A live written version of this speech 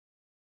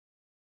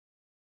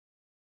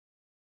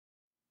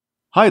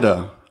Hi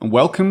there, and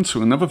welcome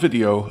to another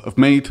video of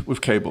Made with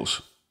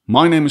Cables.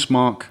 My name is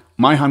Mark,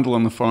 my handle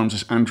on the forums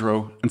is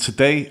Andro, and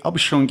today I'll be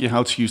showing you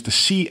how to use the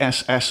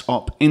CSS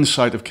op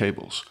inside of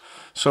Cables.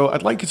 So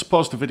I'd like you to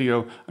pause the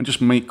video and just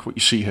make what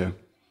you see here.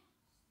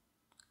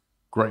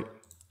 Great.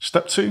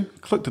 Step 2,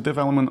 click the div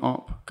element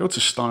op, go to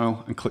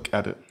Style and click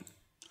Edit.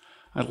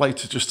 I'd like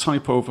to just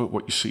type over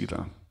what you see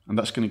there, and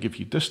that's going to give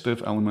you this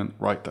div element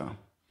right there.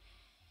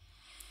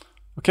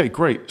 Okay,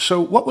 great. So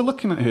what we're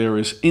looking at here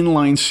is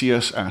inline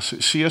CSS.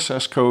 It's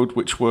CSS code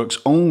which works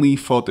only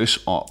for this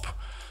op.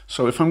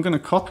 So if I'm going to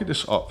copy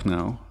this op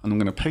now, and I'm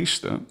going to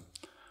paste it, and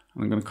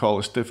I'm going to call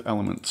this div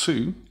element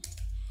 2,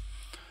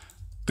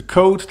 the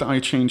code that I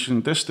change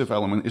in this div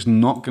element is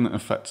not going to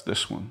affect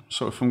this one.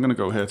 So if I'm going to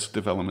go here to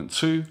div element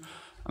 2,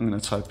 I'm going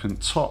to type in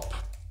top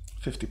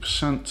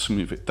 50% to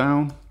move it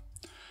down.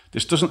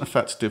 This doesn't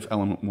affect div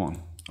element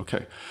 1.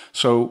 Okay,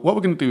 so what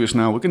we're going to do is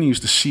now we're going to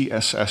use the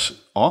CSS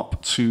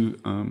op to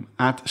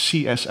add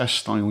CSS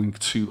styling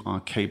to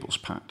our cables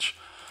patch.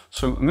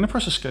 So I'm going to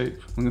press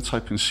escape, I'm going to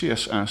type in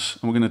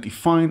CSS, and we're going to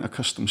define a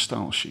custom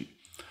style sheet.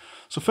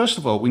 So first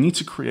of all, we need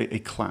to create a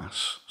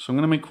class. So I'm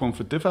going to make one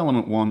for div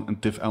element 1 and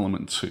div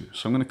element 2.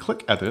 So I'm going to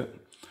click edit,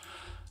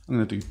 I'm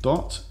going to do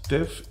dot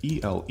div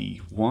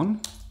ele1,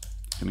 I'm going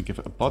to give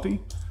it a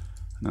body,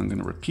 and I'm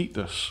going to repeat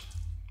this.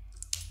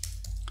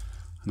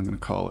 And I'm going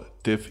to call it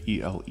div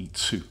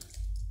ele2.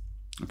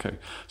 Okay,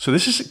 so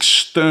this is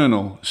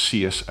external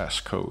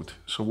CSS code.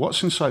 So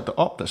what's inside the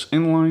op that's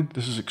inline,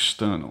 this is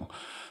external.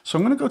 So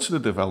I'm going to go to the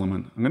div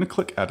element, I'm going to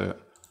click edit,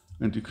 I'm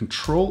going to do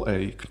Control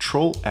A,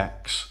 Control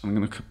X, I'm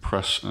going to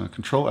press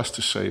Control S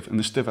to save, and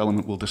this div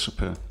element will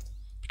disappear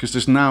because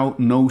there's now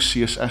no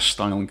CSS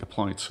styling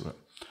applied to it.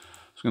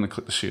 So I'm going to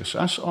click the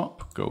CSS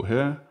op, go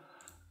here,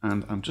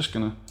 and I'm just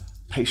going to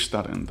paste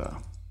that in there.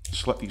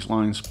 Select these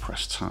lines,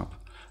 press tab.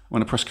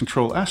 When I press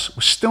Control S,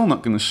 we're still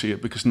not going to see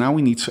it because now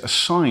we need to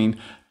assign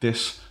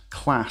this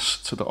class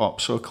to the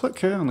op. So I'll click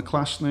here on the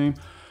class name,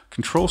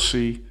 Control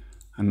C,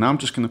 and now I'm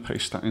just going to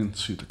paste that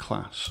into the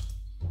class.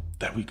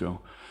 There we go.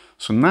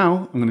 So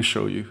now I'm going to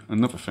show you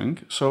another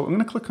thing. So I'm going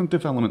to click on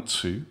div element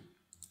 2,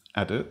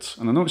 edit,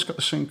 and I know it's got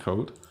the same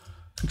code.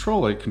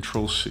 Control A,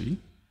 Control C.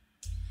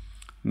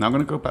 Now I'm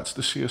going to go back to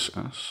the CSS.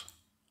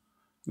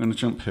 I'm going to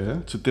jump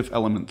here to div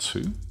element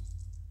 2.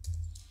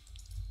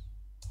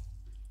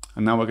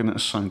 And now we're going to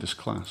assign this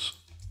class.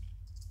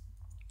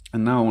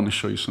 And now I want to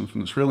show you something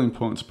that's really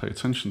important to pay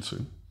attention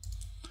to.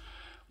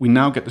 We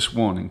now get this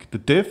warning. The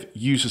div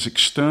uses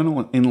external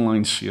and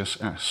inline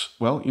CSS.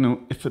 Well, you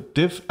know, if a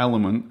div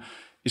element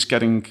is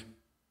getting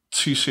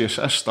two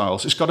CSS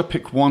styles, it's got to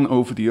pick one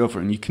over the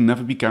other, and you can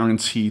never be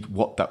guaranteed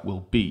what that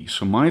will be.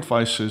 So my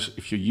advice is,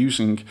 if you're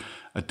using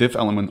a div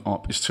element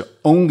op, is to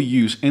only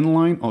use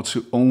inline or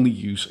to only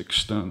use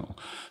external.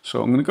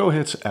 So I'm going to go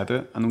here to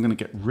edit, and I'm going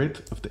to get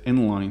rid of the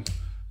inline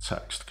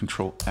text,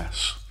 Control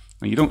S.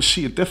 Now you don't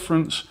see a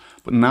difference,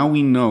 but now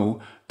we know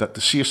that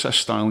the CSS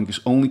styling is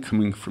only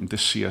coming from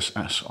this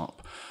CSS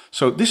op.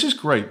 So this is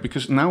great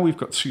because now we've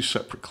got two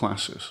separate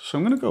classes. So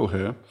I'm going to go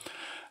here,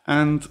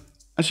 and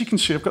as you can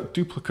see, I've got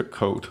duplicate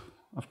code.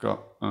 I've got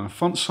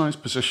font size,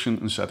 position,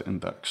 and Z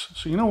index.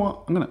 So you know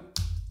what? I'm going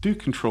to do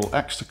Control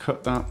X to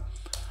cut that,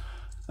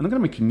 and I'm going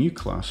to make a new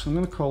class. I'm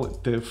going to call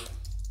it div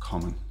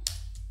common.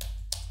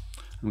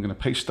 I'm going to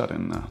paste that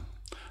in there.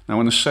 Now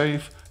when I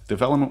save,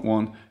 div element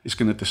 1 is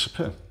going to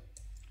disappear.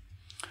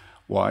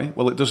 Why?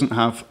 Well, it doesn't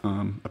have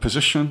a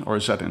position or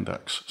a Z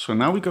index. So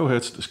now we go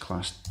here to this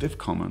class, div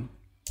common,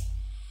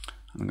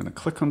 and I'm going to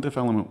click on div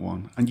element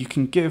 1, and you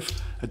can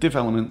give a div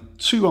element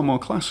 2 or more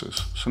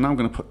classes. So now I'm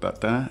going to put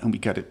that there, and we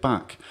get it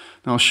back.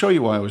 Now I'll show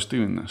you why I was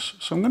doing this.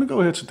 So I'm going to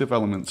go here to div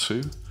element 2,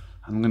 and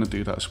I'm going to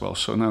do that as well.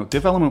 So now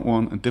div element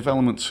 1 and div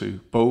element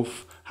 2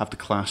 both have the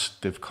class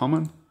div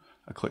common.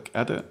 I click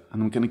edit,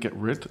 and I'm going to get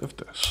rid of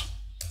this.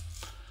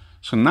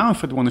 So now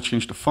if I want to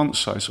change the font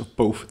size of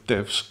both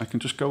divs, I can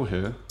just go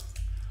here,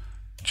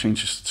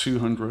 change this to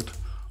 200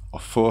 or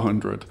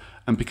 400,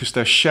 and because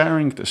they're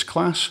sharing this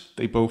class,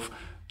 they both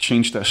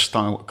change their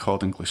style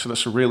accordingly. So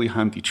that's a really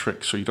handy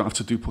trick, so you don't have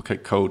to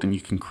duplicate code and you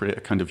can create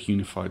a kind of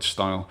unified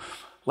style.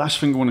 Last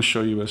thing I want to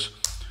show you is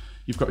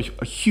you've got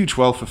a huge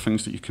wealth of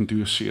things that you can do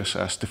with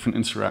CSS, different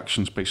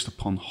interactions based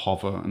upon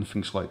hover and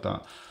things like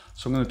that.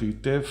 So I'm going to do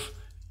div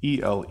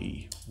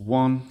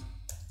ele1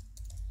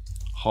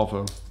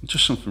 hover,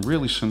 just something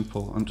really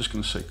simple. I'm just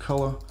going to say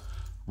color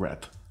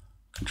red,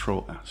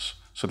 Control S.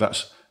 So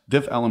that's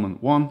div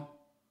element 1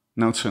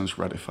 now turns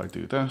red if I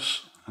do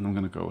this, and I'm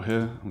going to go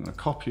here, I'm going to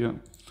copy it,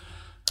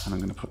 and I'm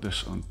going to put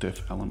this on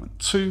div element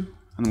 2,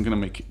 and I'm going to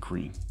make it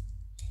green.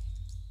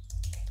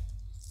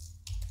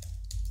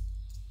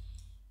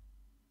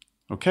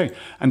 Okay,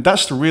 and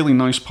that's the really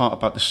nice part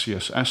about the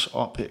CSS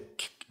op.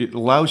 It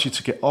allows you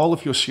to get all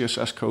of your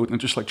CSS code, and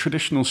just like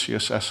traditional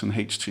CSS and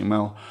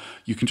HTML,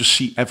 you can just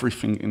see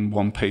everything in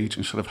one page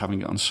instead of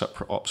having it on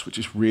separate ops, which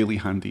is really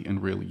handy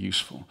and really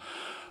useful.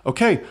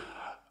 Okay,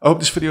 I hope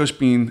this video has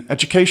been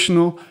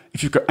educational.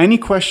 If you've got any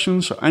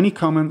questions or any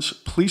comments,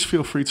 please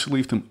feel free to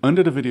leave them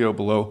under the video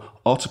below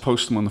or to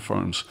post them on the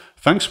forums.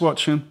 Thanks for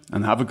watching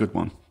and have a good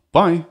one.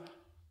 Bye.